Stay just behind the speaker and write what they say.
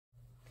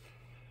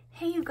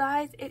Hey you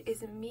guys, it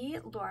is me,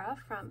 Laura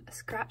from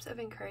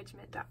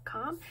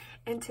scrapsoфencouragement.com,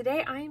 and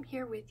today I am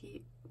here with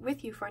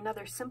you for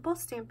another Simple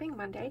Stamping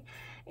Monday.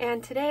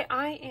 And today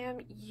I am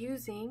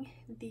using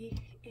the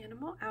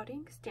Animal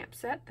Outing stamp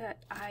set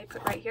that I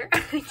put right here.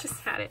 I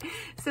just had it.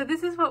 So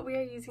this is what we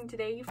are using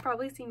today. You've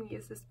probably seen me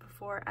use this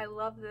before. I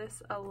love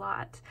this a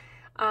lot.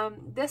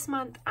 This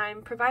month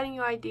I'm providing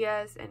you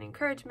ideas and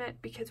encouragement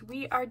because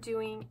we are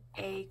doing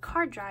a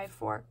card drive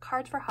for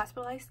Cards for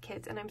Hospitalized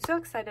Kids, and I'm so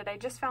excited. I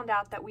just found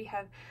out that we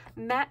have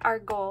met our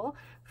goal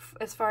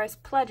as far as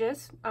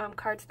pledges,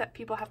 cards that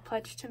people have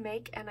pledged to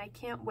make, and I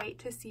can't wait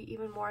to see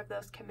even more of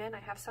those come in. I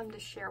have some to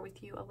share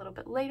with you a little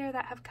bit later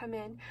that have come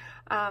in,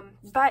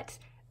 but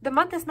the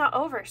month is not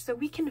over, so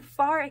we can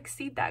far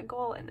exceed that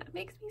goal, and that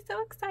makes me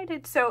so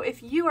excited. So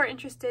if you are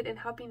interested in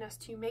helping us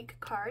to make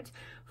cards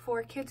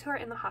for kids who are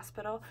in the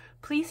hospital,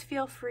 please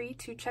feel free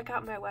to check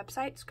out my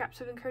website,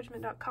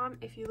 scrapsoфencouragement.com.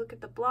 If you look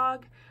at the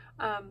blog,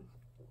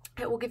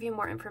 it will give you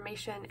more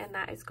information, and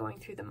that is going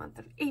through the month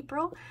of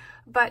April.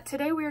 But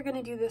today we are going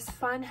to do this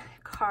fun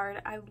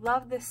card. I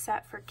love this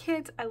set for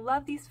kids. I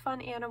love these fun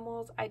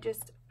animals.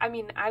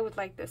 I would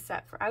like this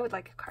set I would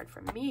like a card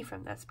for me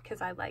from this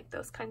because I like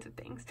those kinds of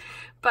things.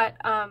 But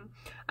I'm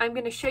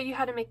going to show you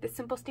how to make this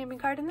simple stamping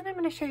card, and then I'm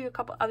going to show you a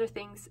couple other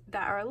things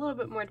that are a little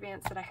bit more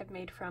advanced that I have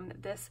made from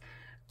this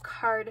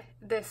card,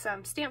 this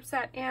stamp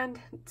set, and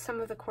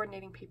some of the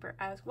coordinating paper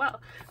as well.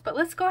 But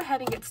let's go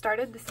ahead and get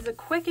started. This is a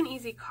quick and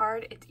easy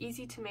card. It's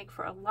easy to make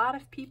for a lot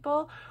of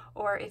people,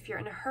 or if you're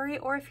in a hurry,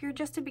 or if you're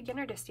just a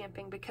beginner to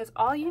stamping, because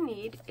all you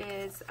need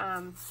is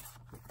a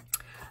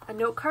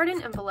note card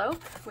and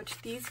envelope,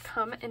 which these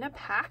come in a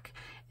pack,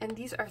 and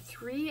these are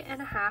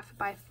 3.5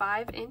 by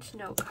 5-inch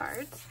note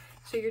cards.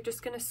 So you're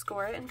just going to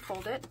score it and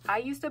fold it. I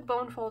used a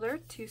bone folder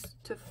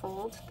to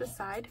fold the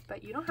side,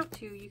 but you don't have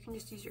to. You can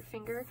just use your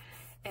finger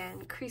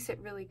and crease it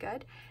really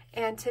good.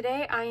 And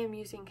today I am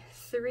using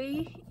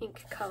 3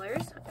 ink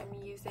colors.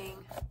 I'm using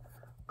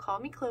Call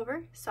Me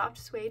Clover, Soft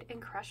Suede,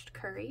 and Crushed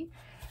Curry.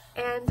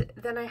 And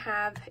then I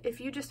have, if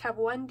you just have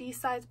one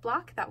D-size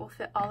block, that will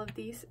fit all of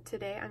these.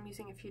 Today I'm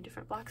using a few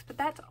different blocks, but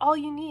that's all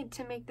you need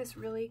to make this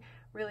really,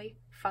 really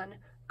fun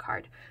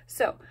card.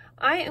 So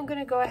I am going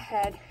to go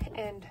ahead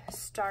and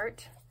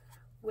start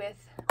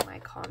with my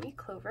Call Me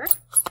Clover.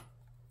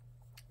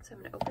 So I'm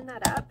going to open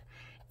that up,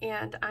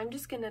 and I'm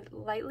just going to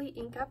lightly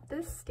ink up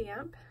this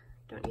stamp.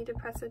 Don't need to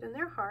press it in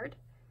there hard.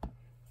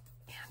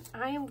 And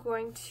I am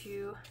going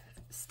to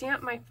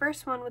stamp my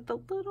first one with the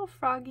little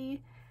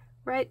froggy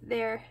right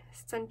there,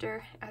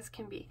 center as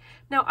can be.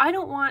 Now I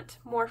don't want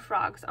more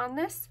frogs on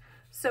this,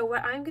 so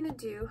what I'm going to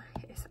do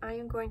is I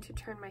am going to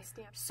turn my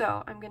stamp.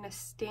 So I'm going to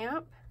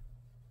stamp,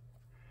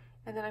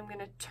 and then I'm going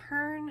to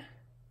turn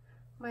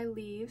my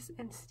leaves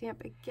and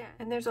stamp again.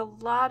 And there's a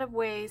lot of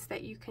ways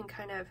that you can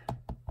kind of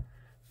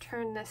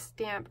turn this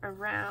stamp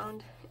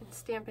around and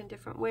stamp in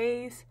different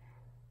ways.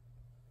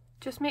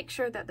 Just make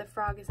sure that the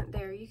frog isn't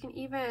there. You can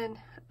even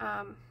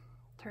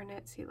turn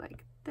it, see,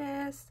 like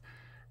this.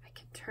 I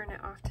can turn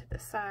it off to the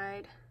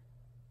side,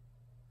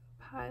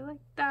 high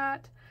like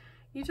that.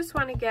 You just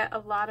want to get a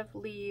lot of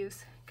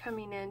leaves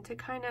coming in to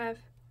kind of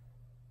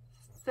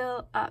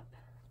fill up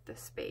the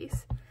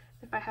space.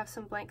 If I have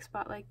some blank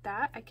spot like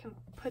that, I can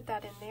put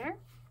that in there.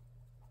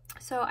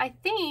 So I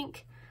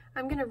think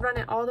I'm going to run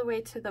it all the way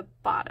to the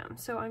bottom.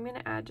 So I'm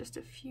going to add just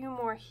a few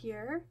more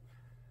here.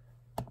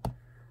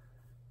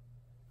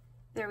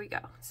 There we go.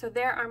 So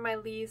there are my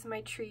leaves.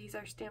 My trees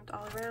are stamped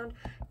all around.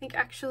 I think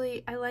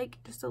actually I like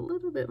just a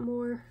little bit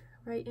more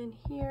right in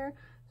here.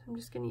 So I'm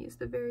just going to use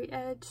the very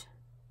edge.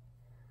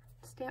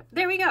 Stamp.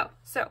 There we go.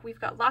 So we've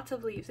got lots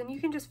of leaves, and you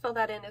can just fill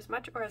that in as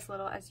much or as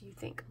little as you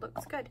think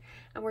looks good.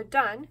 And we're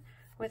done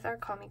with our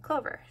Call Me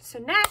Clover. So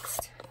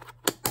next,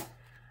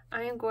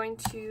 I am going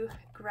to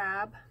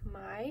grab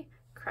my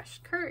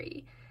Crushed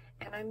Curry,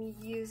 and I'm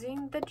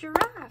using the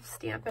Giraffe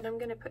stamp, and I'm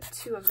going to put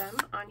 2 of them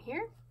on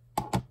here.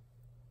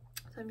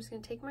 So I'm just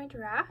going to take my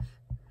Giraffe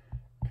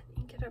and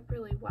ink it up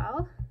really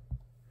well.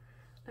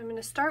 I'm going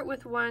to start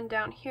with one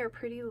down here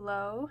pretty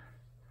low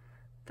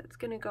that's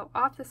going to go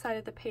off the side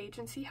of the page,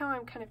 and see how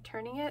I'm kind of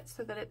turning it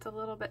so that it's a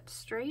little bit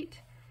straight.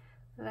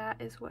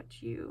 That is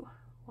what you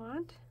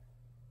want.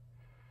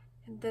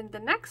 And then the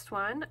next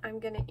one I'm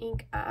going to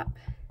ink up,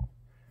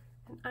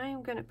 and I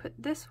am going to put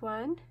this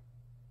one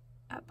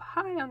up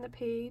high on the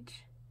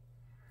page.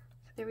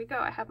 So there we go.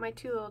 I have my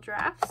 2 little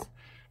Giraffes.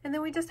 And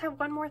then we just have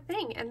one more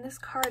thing, and this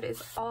card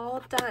is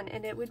all done,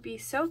 and it would be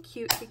so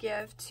cute to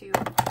give to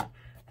a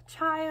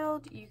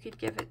child. You could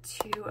give it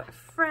to a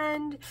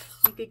friend,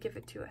 you could give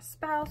it to a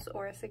spouse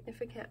or a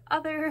significant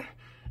other.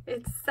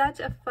 It's such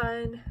a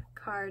fun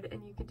card,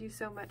 and you could do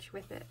so much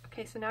with it.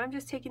 Okay, so now I'm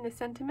just taking the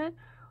sentiment,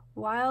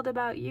 Wild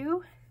About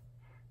You,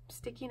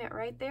 sticking it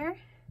right there,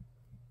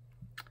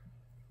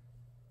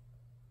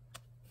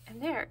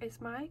 and there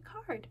is my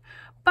card.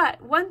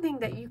 But one thing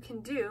that you can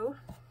do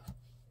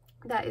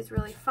that is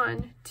really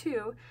fun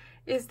too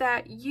is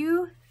that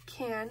you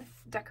can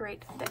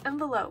decorate the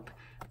envelope.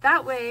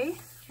 That way,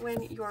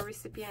 when your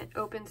recipient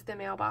opens the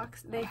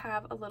mailbox, they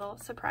have a little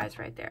surprise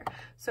right there.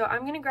 So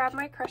I'm going to grab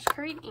my crushed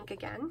curried ink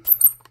again,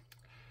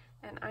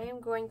 and I am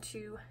going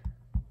to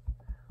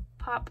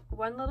pop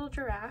one little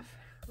giraffe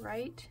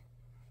right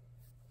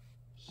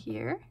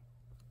here.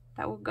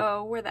 That will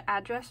go where the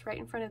address, right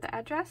in front of the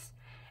address.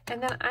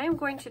 And then I am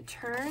going to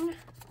turn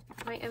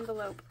my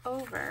envelope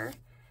over,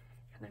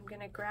 and I'm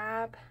going to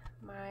grab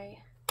my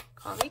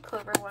Call Me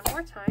Clover one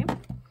more time.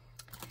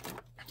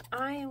 And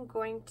I am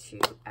going to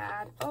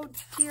add, oh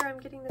dear, I'm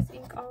getting this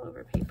ink all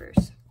over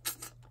papers.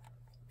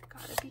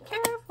 Gotta be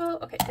careful.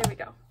 Okay, there we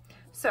go.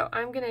 So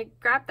I'm going to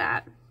grab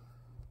that,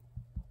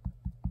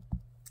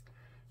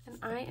 and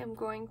I am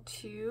going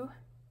to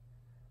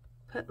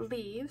put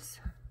leaves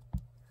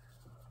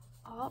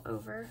all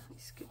over. Let me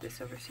scoot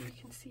this over so you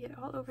can see it,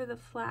 all over the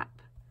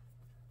flap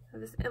of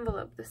this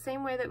envelope, the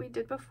same way that we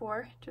did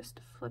before, just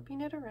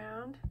flipping it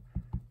around,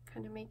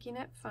 kind of making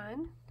it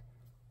fun.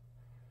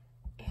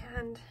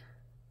 And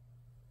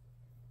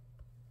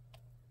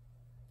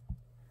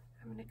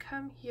I'm going to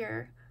come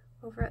here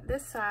over at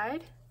this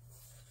side.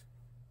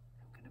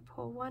 I'm going to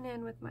pull one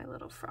in with my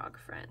little frog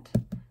friend.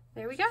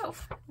 There we go.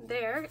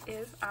 There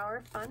is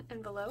our fun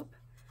envelope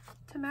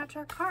to match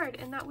our card,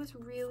 and that was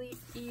really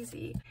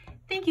easy.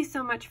 Thank you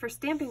so much for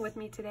stamping with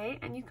me today,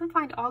 and you can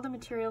find all the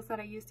materials that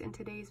I used in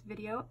today's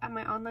video at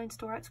my online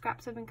store at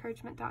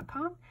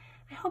scrapsoфencouragement.com.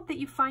 I hope that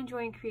you find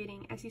joy in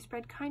creating as you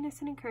spread kindness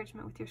and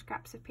encouragement with your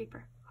scraps of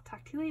paper. I'll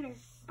talk to you later.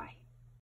 Bye.